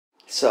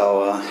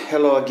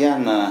Hello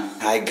again.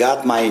 I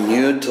got my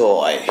new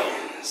toy.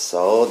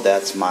 So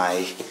that's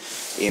my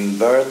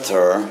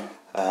inverter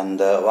and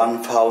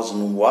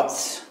 1000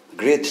 watts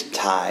grid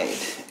tied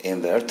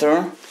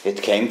inverter.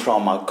 It came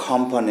from a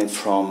company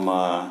from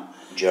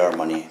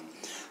Germany,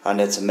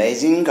 and it's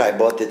amazing. I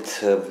bought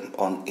it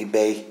on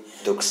eBay.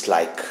 Looks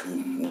like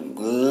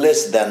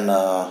less than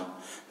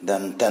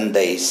 10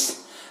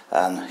 days,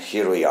 and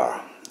here we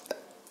are.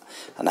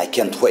 And I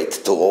can't wait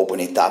to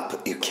open it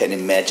up. You can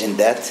imagine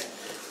that.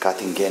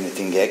 Cutting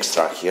anything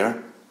extra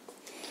here.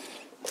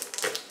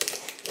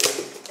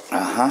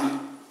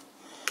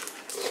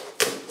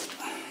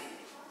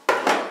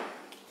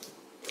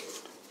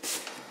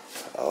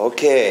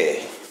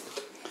 Okay.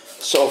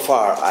 So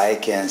far I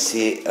can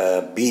see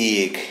a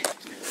big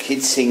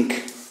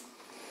heatsink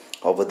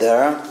over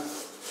there.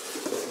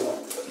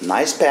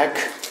 Nice pack.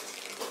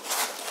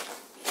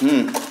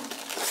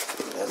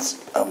 There's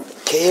a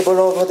cable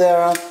over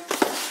there.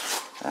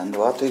 And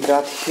what we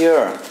got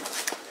here?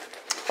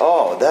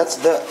 Oh, that's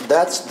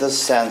the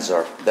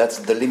sensor. That's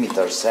the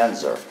limiter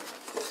sensor.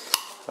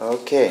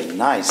 Okay,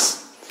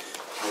 nice.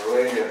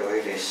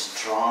 Really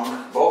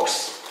strong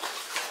box.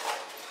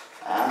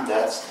 And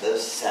that's the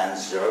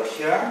sensor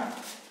here.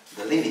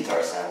 The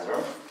limiter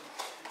sensor.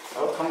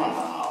 Oh, come on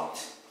out.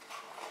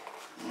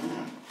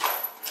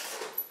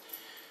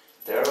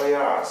 There we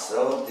are.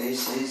 So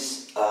this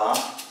is a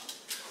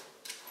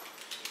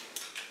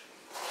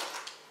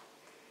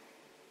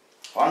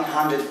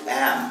 100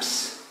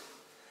 amps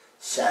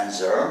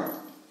sensor.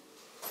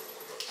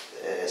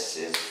 This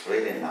is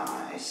really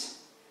nice.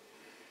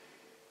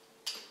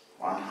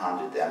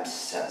 100 amps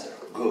sensor.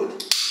 Good.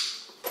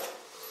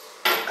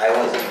 I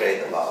was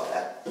afraid about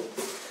that.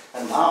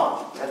 And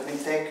now let me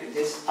take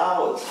this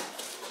out.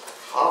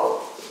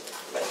 How?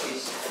 Like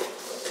this.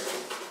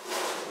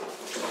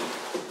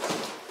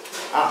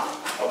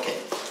 Okay.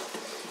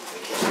 We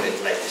can do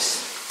it like this.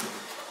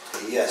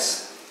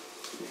 Yes.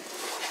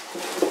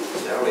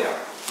 There we are.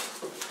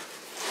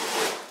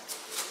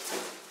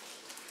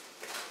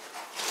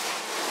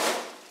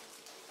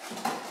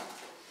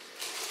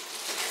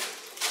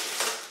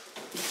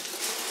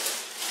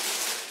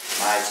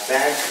 Nice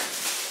pack.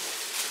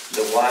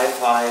 The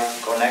Wi-Fi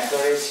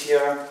connector is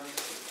here,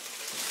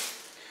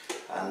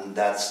 and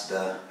that's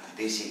the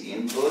DC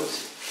input.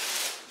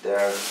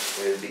 There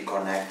will be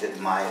connected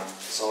my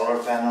solar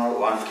panel,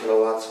 1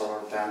 kilowatt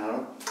solar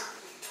panel.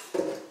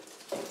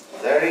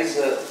 There is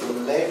a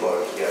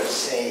label here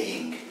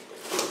saying,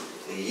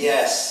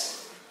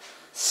 yes,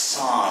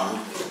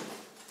 SUN-G.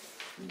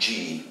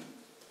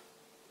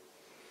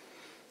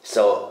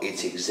 So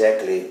it's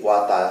exactly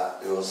what I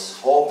was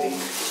hoping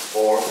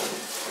for,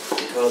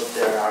 because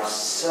there are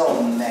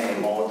so many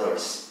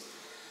models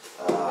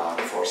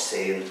for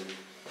sale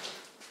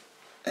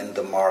in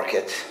the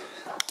market.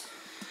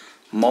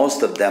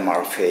 Most of them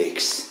are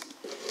fakes,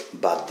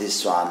 but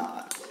this one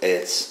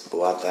is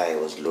what I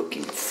was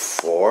looking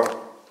for.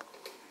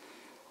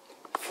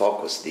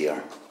 Focus,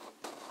 dear.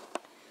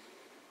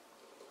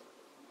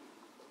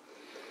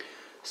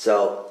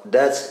 So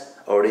that's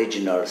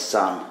original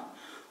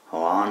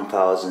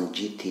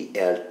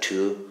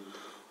SUN-1000G2TIL-2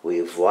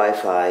 with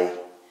Wi-Fi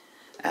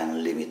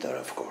and limiter,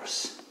 of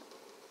course.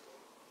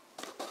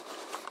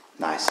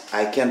 Nice.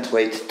 I can't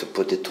wait to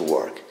put it to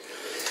work.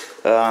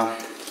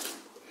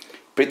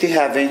 Pretty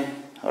heavy,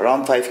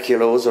 around 5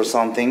 kilos or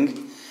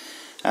something.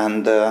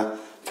 And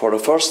for the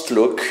first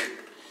look,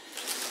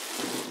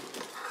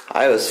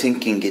 I was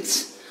thinking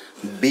it's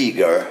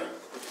bigger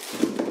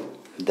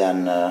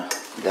than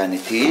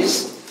it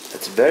is.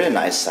 It's a very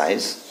nice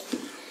size.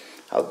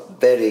 A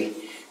very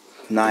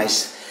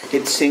nice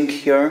heatsink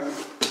here.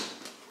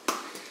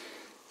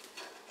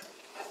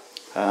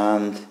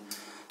 And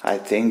I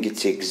think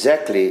it's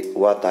exactly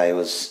what I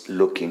was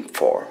looking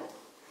for.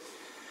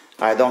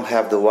 I don't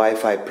have the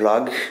Wi-Fi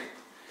plug,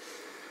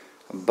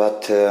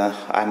 but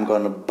I'm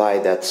gonna buy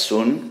that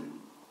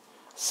soon.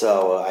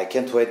 So I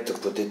can't wait to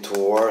put it to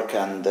work,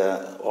 and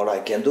all I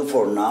can do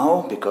for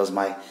now, because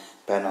my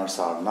panels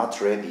are not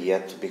ready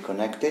yet to be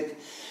connected,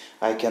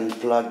 I can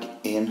plug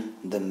in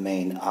the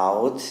main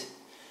out,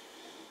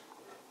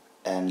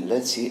 and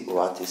let's see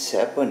what is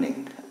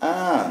happening.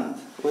 And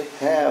we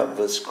have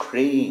a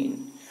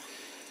screen.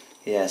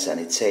 Yes, and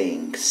it's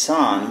saying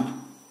SUN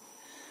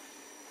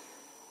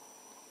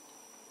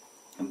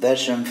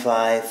version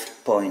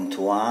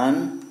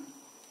 5.1,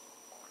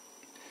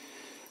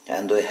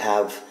 and we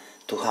have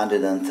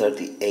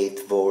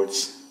 238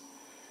 volts.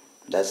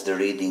 That's the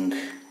reading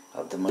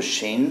of the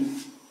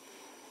machine.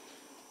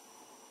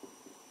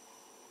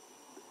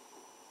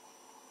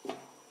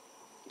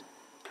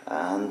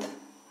 And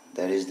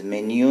there is the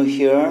menu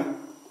here.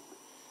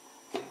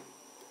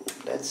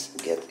 Let's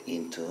get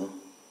into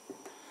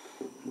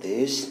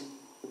this.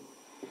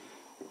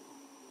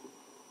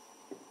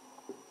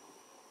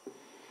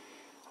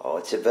 Oh,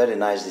 it's a very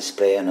nice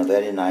display and a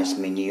very nice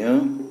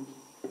menu.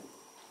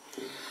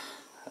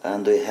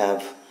 And we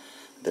have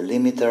the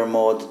limiter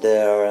mode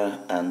there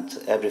and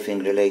everything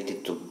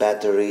related to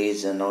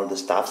batteries and all the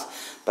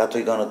stuff, but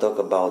we're gonna talk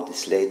about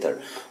this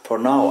later. For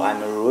now,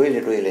 I'm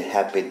really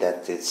happy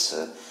that it's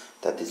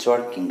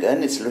working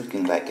and it's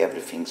looking like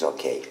everything's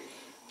okay.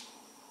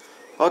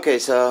 Okay,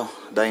 so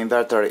the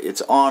inverter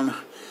is on.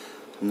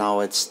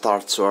 Now it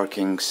starts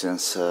working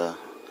since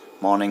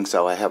morning,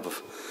 so I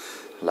have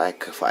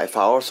like 5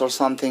 hours or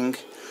something.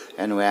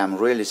 Anyway, I'm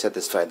really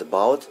satisfied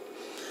about.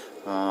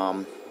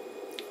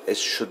 It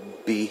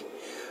should be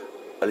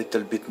a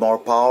little bit more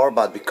power,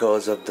 but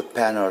because of the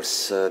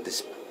panels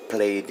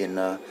displayed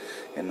in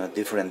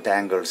different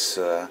angles,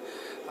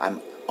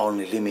 I'm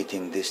only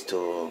limiting this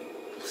to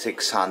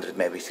 600,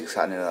 maybe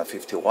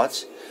 650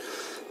 watts.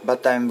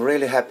 But I'm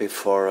really happy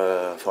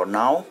for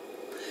now,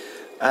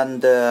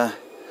 and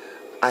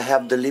I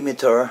have the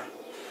limiter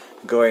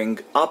going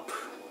up,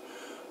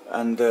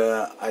 and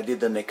I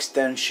did an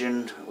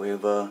extension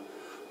with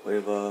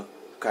a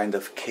kind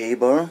of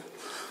cable.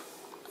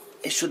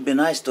 It should be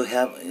nice to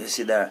have, you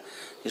see there,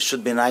 it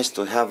should be nice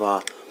to have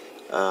a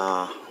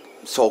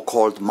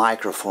so-called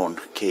microphone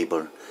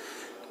cable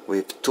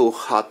with 2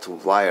 hot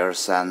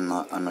wires and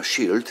a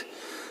shield,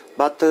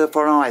 but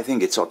for now I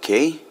think it's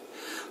okay.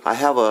 I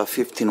have a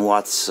 15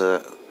 watts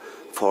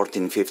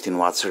 14-15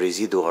 watts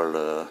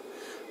residual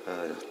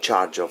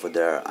charge over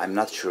there. I'm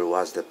not sure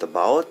what's that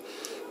about.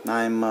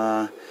 I'm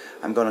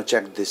gonna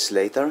check this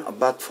later,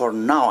 but for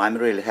now I'm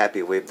really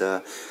happy with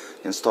the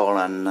install,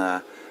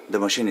 and the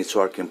machine is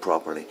working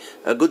properly.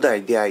 A good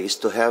idea is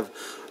to have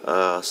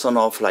sun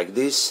off like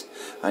this,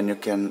 and you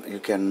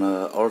can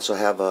also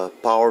have a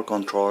power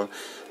control,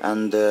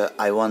 and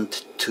I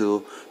want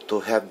to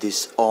have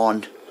this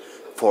on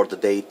for the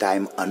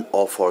daytime and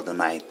off for the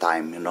night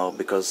time, you know,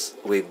 because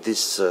with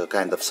this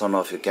kind of sun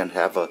off you can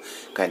have a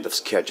kind of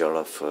schedule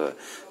of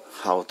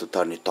how to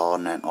turn it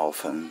on and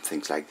off and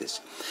things like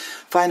this.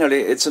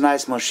 Finally, it's a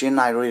nice machine,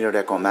 I really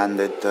recommend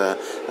it,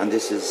 and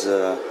this is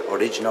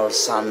original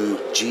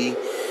SUN-G,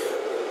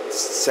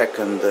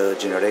 second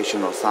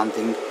generation or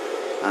something,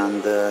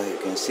 and you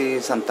can see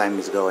sometimes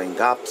it's going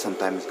up,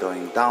 sometimes it's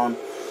going down.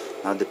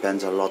 Now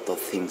depends a lot of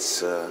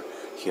things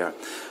here.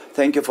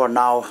 Thank you for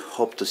now,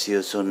 hope to see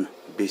you soon,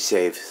 be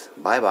safe,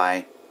 bye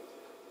bye.